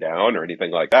plan written down or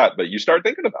anything like that, but you start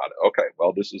thinking about it. Okay,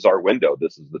 well, this is our window.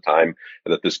 This is the time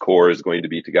that this core is going to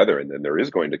be together. And then there is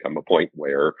going to come a point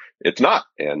where it's not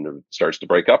and it starts to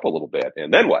break up a little bit.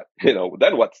 And then what?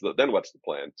 Then what's the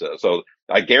plan? So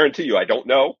I guarantee you, I don't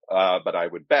know, but I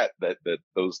would bet that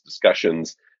those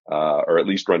discussions are at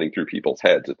least running through people's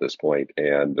heads at this point.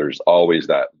 And there's always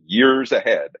that years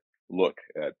ahead look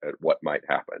at what might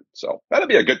happen. So that'll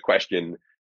be a good question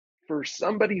for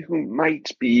somebody who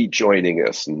might be joining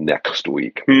us next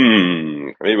week.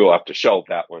 Maybe we'll have to shelve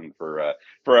that one for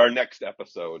our next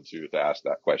episode to ask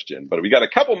that question. But we got a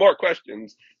couple more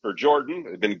questions for Jordan.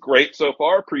 They've been great so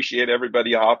far. Appreciate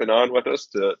everybody hopping on with us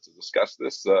to discuss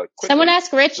this. Someone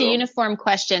ask Rich a uniform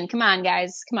question. Come on,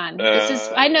 guys. Come on.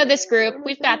 I know this group.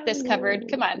 We've got this covered.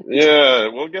 Come on. Yeah,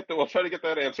 we'll try to get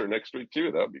that answer next week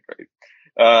too. That would be great.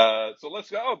 So let's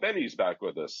go. Oh, Benny's back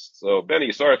with us. So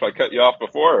Benny, sorry if I cut you off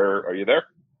before, or are you there?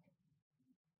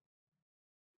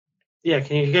 Yeah,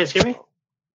 can you guys hear me?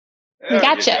 Yeah, we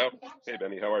gotcha. Hey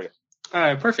Benny, how are you? All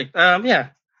right, perfect. Yeah.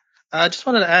 I just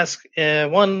wanted to ask,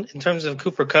 one, in terms of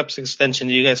Cooper Kupp's extension,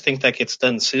 do you guys think that gets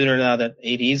done sooner now that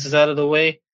ADs is out of the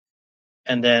way?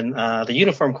 And then the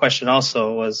uniform question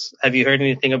also was, have you heard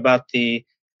anything about the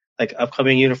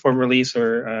upcoming uniform release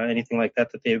or anything like that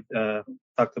they've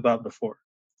talked about before?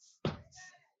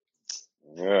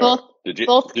 Yeah. Both Did you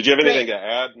both have anything great. to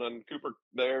add on Cooper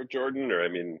there, Jordan? Or I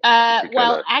mean,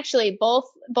 Well, actually, both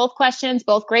questions,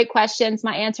 both great questions.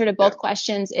 My answer to both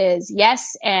questions is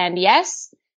yes and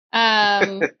yes.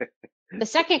 The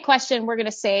second question we're going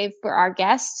to save for our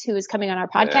guest who is coming on our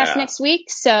podcast next week.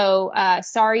 So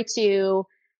sorry to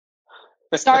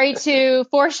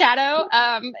foreshadow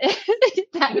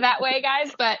that way,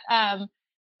 guys. But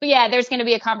yeah, there's going to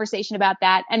be a conversation about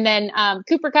that. And then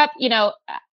Cooper Kupp,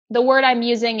 the word I'm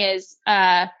using is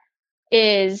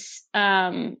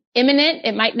imminent.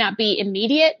 It might not be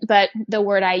immediate, but the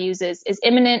word I use is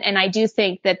imminent. And I do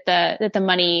think that the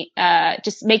money,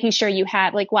 just making sure you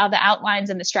have, like, while the outlines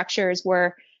and the structures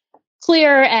were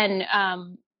clear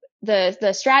and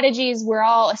the strategies were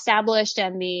all established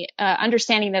and the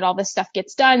understanding that all this stuff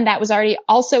gets done, that was already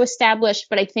also established.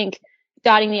 But I think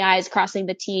dotting the I's, crossing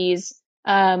the T's,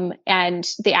 and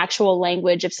the actual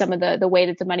language of some of the way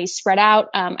that the money's spread out.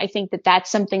 I think that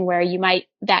that's something where you might,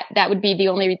 that would be the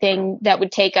only thing that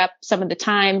would take up some of the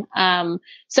time.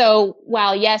 So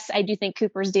while yes, I do think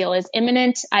Cooper's deal is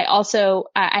imminent, I also,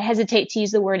 I hesitate to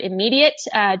use the word immediate,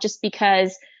 just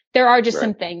because there are just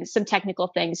some things, some technical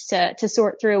things to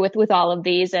sort through with all of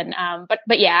these. And,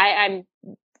 but yeah, I'm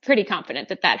pretty confident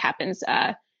that happens,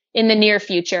 in the near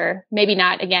future, maybe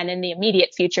not again in the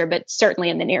immediate future, but certainly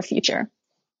in the near future.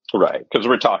 Right. Because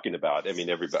we're talking about, I mean,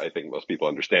 everybody, I think most people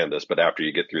understand this, but after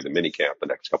you get through the mini camp the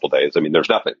next couple of days, I mean, there's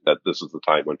nothing that this is the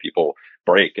time when people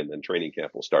break, and then training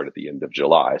camp will start at the end of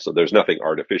July. So there's nothing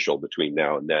artificial between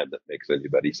now and then that makes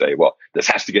anybody say, well, this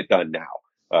has to get done now.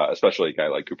 Especially a guy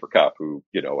like Cooper Kupp, who,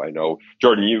 I know,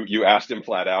 Jordan, you asked him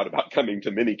flat out about coming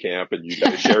to minicamp, and you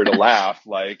guys shared a laugh,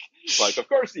 like, of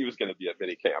course he was going to be at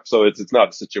minicamp. So it's not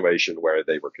a situation where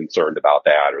they were concerned about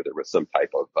that, or there was some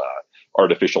type of,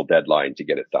 artificial deadline to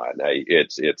get it done.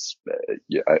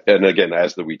 And again,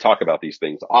 we talk about these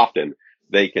things often,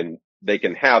 they can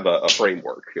have a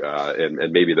framework,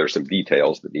 and maybe there's some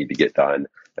details that need to get done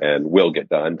and will get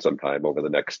done sometime over the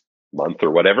next month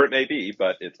or whatever it may be,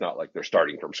 but it's not like they're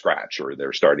starting from scratch or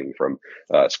they're starting from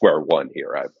square one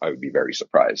here. I would be very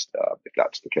surprised if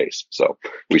that's the case. So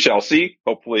we shall see.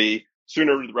 Hopefully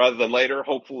sooner rather than later.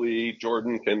 Hopefully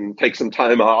Jordan can take some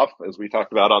time off, as we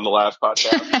talked about on the last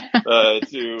podcast,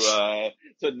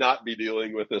 to not be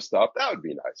dealing with this stuff. That would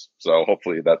be nice. So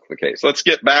hopefully that's the case. Let's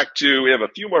get back to, we have a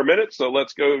few more minutes, so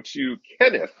let's go to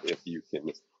Kenneth, if you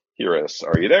can hear us.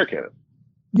 Are you there, Kenneth?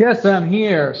 Yes, I'm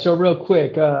here. So real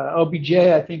quick, OBJ,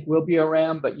 I think will be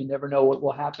around, but you never know what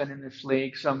will happen in this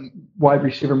league. Some wide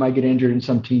receiver might get injured and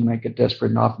some team might get desperate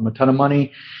and offer him a ton of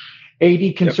money.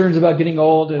 AD concerns about getting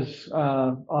old is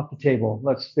off the table.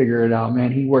 Let's figure it out,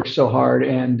 man. He works so hard,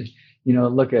 and,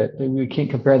 we can't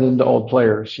compare them to old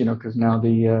players, because now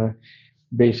the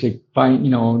basic,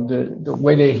 the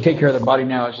way they take care of their body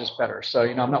now is just better. So,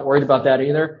 I'm not worried about that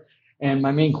either. And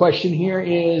my main question here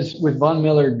is, with Von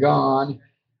Miller gone,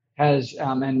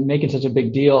 and making such a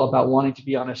big deal about wanting to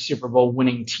be on a Super Bowl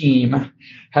winning team,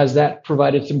 has that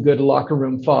provided some good locker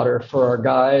room fodder for our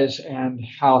guys? And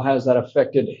how has that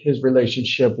affected his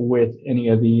relationship with any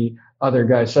of the other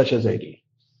guys, such as AD?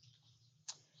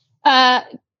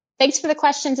 Thanks for the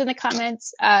questions in the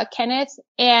comments, Kenneth.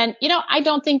 And, I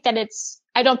don't think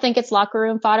it's locker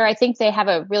room fodder. I think they have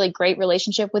a really great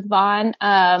relationship with Von.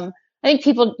 I think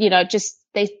people, they just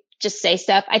say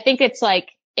stuff. I think it's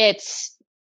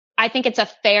a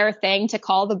fair thing to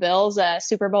call the Bills a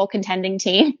Super Bowl contending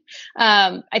team.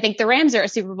 I think the Rams are a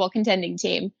Super Bowl contending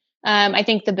team. I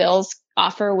think the Bills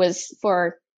offer was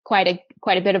for quite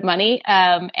a bit of money.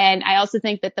 And I also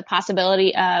think that the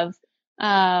possibility of,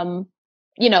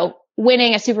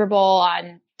 winning a Super Bowl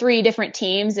on 3 different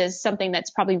teams is something that's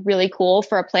probably really cool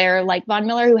for a player like Von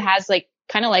Miller, who has,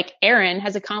 kind of like Aaron,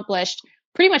 has accomplished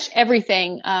pretty much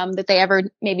everything that they ever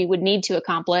maybe would need to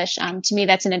accomplish. To me,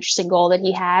 that's an interesting goal that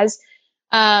he has.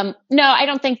 No, I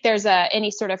don't think there's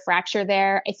any sort of fracture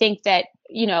there. I think that,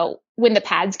 when the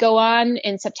pads go on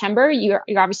in September, you're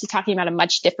obviously talking about a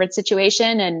much different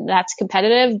situation, and that's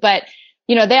competitive. But,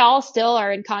 they all still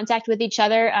are in contact with each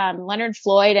other. Leonard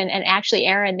Floyd and actually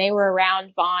Aaron, they were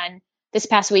around Von this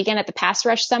past weekend at the Pass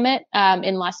Rush Summit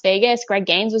in Las Vegas. Greg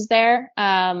Gaines was there.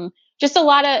 Just a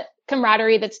lot of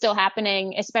camaraderie that's still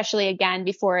happening, especially again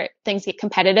before things get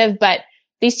competitive. But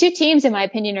these two teams, in my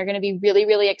opinion, are going to be really,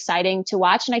 really exciting to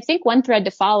watch. And I think one thread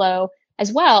to follow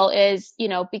as well is,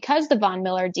 because the Von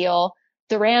Miller deal,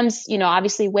 the Rams,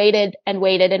 obviously waited and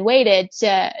waited and waited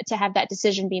to have that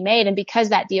decision be made. And because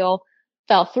that deal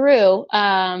fell through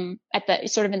at the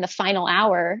sort of in the final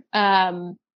hour,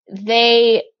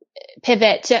 they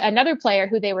pivot to another player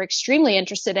who they were extremely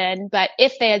interested in, but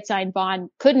if they had signed Von,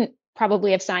 couldn't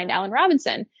probably have signed Allen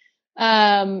Robinson.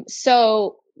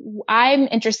 So I'm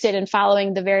interested in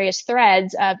following the various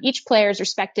threads of each player's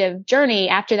respective journey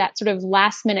after that sort of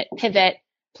last minute pivot.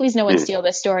 Please no one steal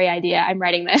this story idea. I'm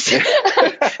writing this.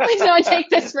 Please no one take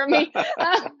this from me.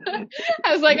 I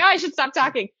was like, oh, I should stop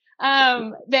talking.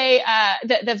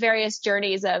 The various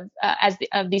journeys of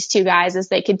these two guys as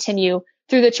they continue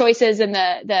through the choices and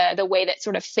the way that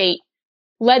sort of fate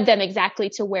led them exactly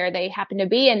to where they happen to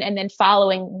be, and then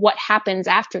following what happens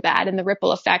after that and the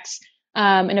ripple effects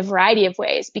in a variety of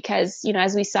ways. Because,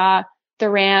 as we saw, the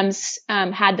Rams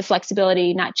had the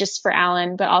flexibility not just for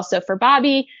Allen, but also for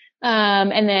Bobby.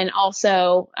 And then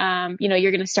also,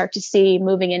 you're going to start to see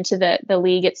moving into the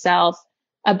league itself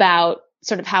about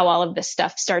sort of how all of this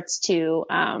stuff starts to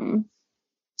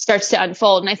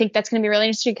unfold. And I think that's going to be really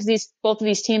interesting because both of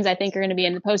these teams, I think, are going to be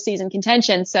in the postseason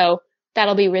contention. So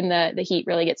that'll be when the heat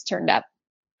really gets turned up.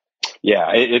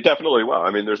 Yeah, it definitely will.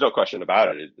 I mean, there's no question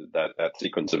about it. That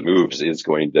sequence of moves is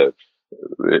going to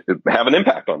have an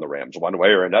impact on the Rams one way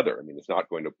or another. I mean, it's not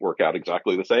going to work out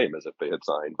exactly the same as if they had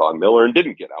signed Von Miller and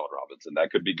didn't get Allen Robinson.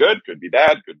 That could be good, could be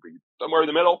bad, could be somewhere in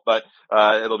the middle, but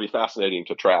it'll be fascinating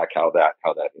to track how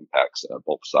that impacts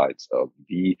both sides of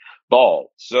the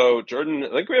ball. So, Jordan,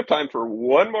 I think we have time for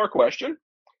one more question.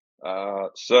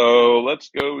 So let's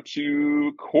go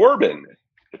to Corbin,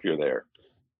 if you're there.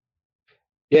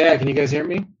 Yeah, can you guys hear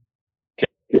me?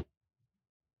 Okay.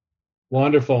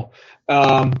 Wonderful.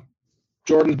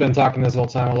 Jordan's been talking this whole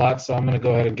time a lot, so I'm going to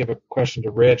go ahead and give a question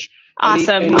to Rich.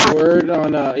 Awesome. Any word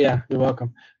on, yeah, you're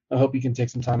welcome. I hope you can take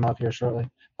some time off here shortly.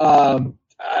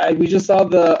 We just saw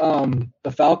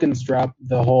the Falcons drop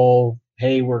the whole,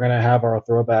 hey, we're going to have our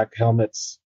throwback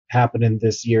helmets happening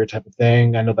this year type of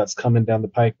thing. I know that's coming down the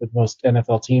pike with most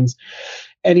NFL teams.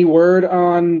 Any word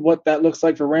on what that looks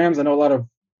like for Rams? I know a lot of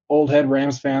old head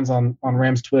Rams fans on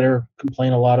Rams Twitter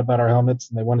complain a lot about our helmets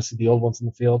and they want to see the old ones in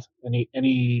the field.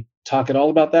 Any talk at all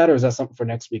about that, or is that something for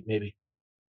next week maybe?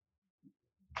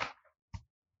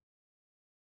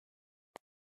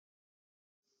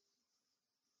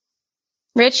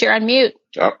 Rich, you're on mute.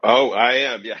 Oh, I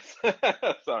am. Yes.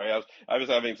 Sorry, I was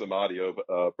having some audio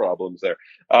problems there.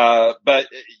 But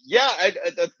yeah,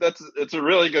 that's a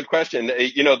really good question.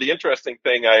 The interesting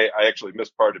thing, I actually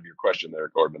missed part of your question there,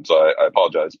 Corbin, so I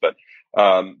apologize. But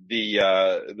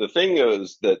the thing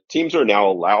is that teams are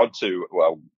now allowed to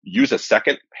use a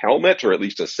second helmet, or at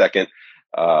least a second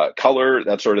color,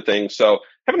 that sort of thing. So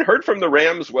haven't heard from the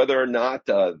Rams whether or not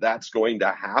that's going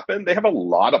to happen. They have a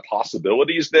lot of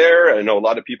possibilities there. I know a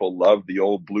lot of people love the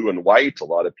old blue and white. A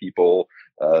lot of people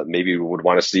maybe would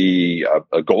want to see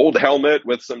a gold helmet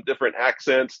with some different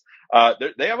accents.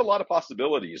 They have a lot of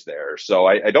possibilities there. So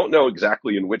I don't know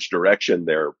exactly in which direction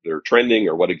they're trending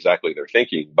or what exactly they're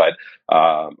thinking, but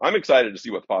I'm excited to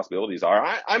see what the possibilities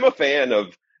are. I'm a fan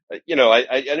of,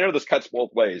 I know this cuts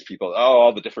both ways. People,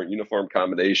 all the different uniform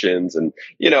combinations. And,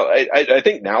 I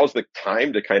think now's the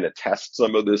time to kind of test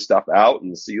some of this stuff out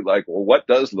and see what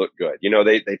does look good?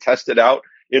 They tested out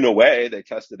in a way, they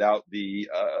tested out the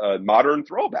modern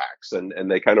throwbacks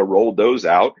and they kind of rolled those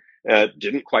out.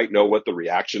 Didn't quite know what the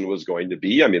reaction was going to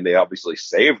be. I mean, they obviously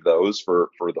saved those for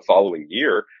the following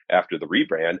year after the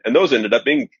rebrand, and those ended up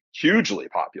being hugely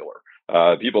popular.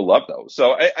 People love those.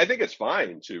 So I think it's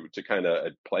fine to kind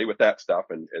of play with that stuff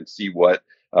and see what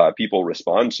people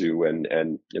respond to.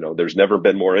 And there's never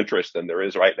been more interest than there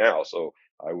is right now. So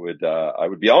I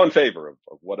would be all in favor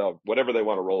of whatever they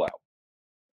want to roll out.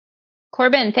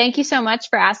 Corbin, thank you so much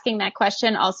for asking that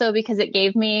question. Also, because it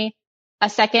gave me a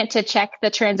second to check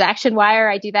the transaction wire.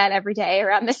 I do that every day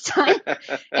around this time.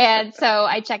 And so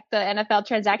I checked the NFL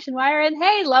transaction wire, and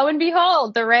hey, lo and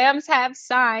behold, the Rams have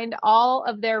signed all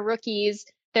of their rookies,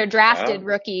 their drafted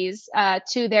rookies,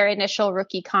 to their initial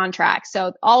rookie contract.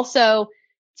 So also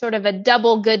sort of a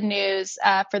double good news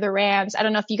for the Rams. I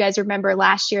don't know if you guys remember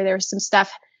last year, there was some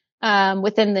stuff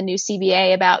within the new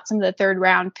CBA about some of the third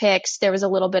round picks. There was a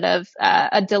little bit of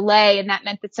a delay, and that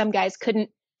meant that some guys couldn't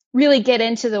really get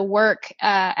into the work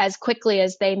as quickly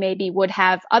as they maybe would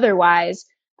have otherwise.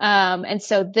 And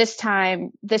so this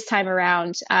time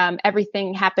around,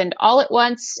 everything happened all at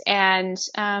once. And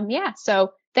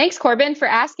so thanks, Corbin, for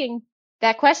asking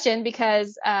that question,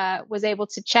 because was able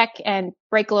to check and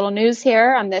break a little news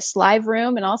here on this live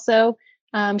room, and also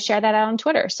share that out on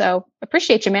Twitter. So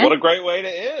appreciate you, man. What a great way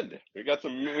to end.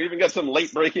 We even got some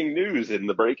late breaking news in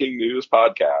the Breaking News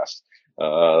podcast.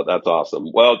 That's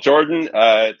awesome. Well, Jordan,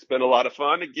 it's been a lot of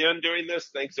fun again doing this.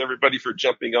 Thanks everybody for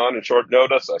jumping on at short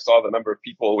notice. I saw the number of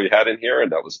people we had in here,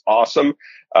 and that was awesome.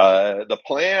 The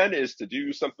plan is to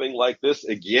do something like this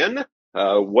again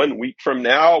 1 week from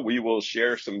now. We will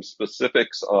share some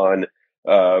specifics on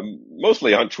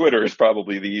mostly on Twitter is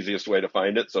probably the easiest way to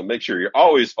find it. So make sure you're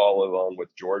always following along with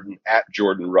Jordan at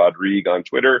Jordan Rodrigue on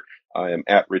Twitter. I am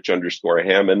at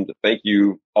Rich_Hammond. Thank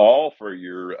you all for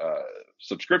your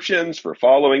subscriptions, for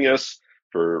following us,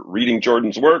 for reading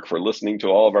Jordan's work, for listening to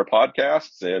all of our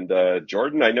podcasts. And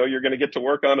Jordan, I know you're going to get to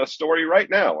work on a story right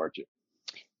now, aren't you?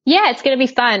 Yeah, it's going to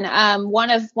be fun. One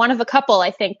of a couple,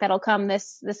 I think, that'll come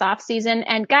this off season.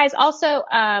 And guys, also,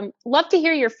 love to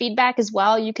hear your feedback as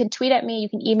well. You can tweet at me, you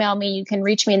can email me, you can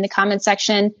reach me in the comment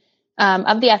section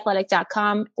of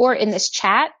theathletic.com or in this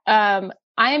chat.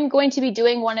 I am going to be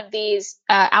doing one of these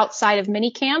outside of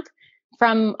minicamp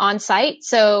from on site.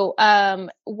 So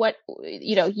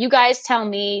you guys tell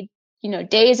me,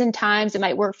 days and times it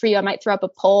might work for you. I might throw up a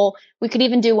poll. We could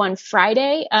even do one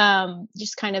Friday,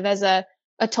 just kind of as a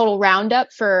total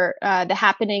roundup for the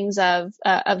happenings of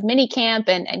minicamp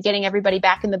and getting everybody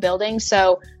back in the building.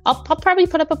 So I'll probably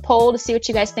put up a poll to see what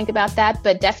you guys think about that,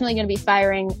 but definitely going to be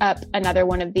firing up another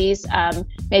one of these.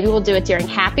 Maybe we'll do it during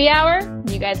happy hour.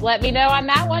 You guys let me know on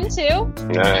that one too.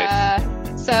 Nice.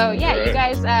 So yeah, right. You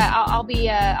guys, I'll be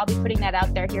putting that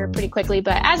out there here pretty quickly.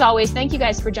 But as always, thank you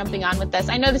guys for jumping on with us.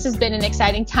 I know this has been an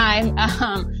exciting time.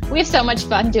 We have so much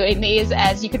fun doing these.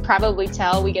 As you could probably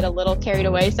tell, we get a little carried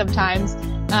away sometimes.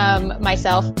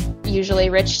 Myself, usually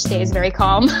Rich stays very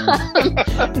calm,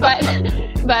 but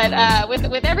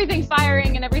with everything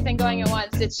firing and everything going at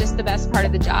once, it's just the best part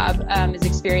of the job is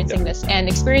experiencing this and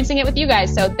experiencing it with you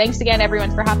guys. So thanks again,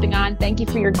 everyone, for hopping on. Thank you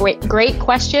for your great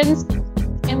questions.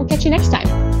 And we'll catch you next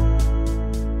time.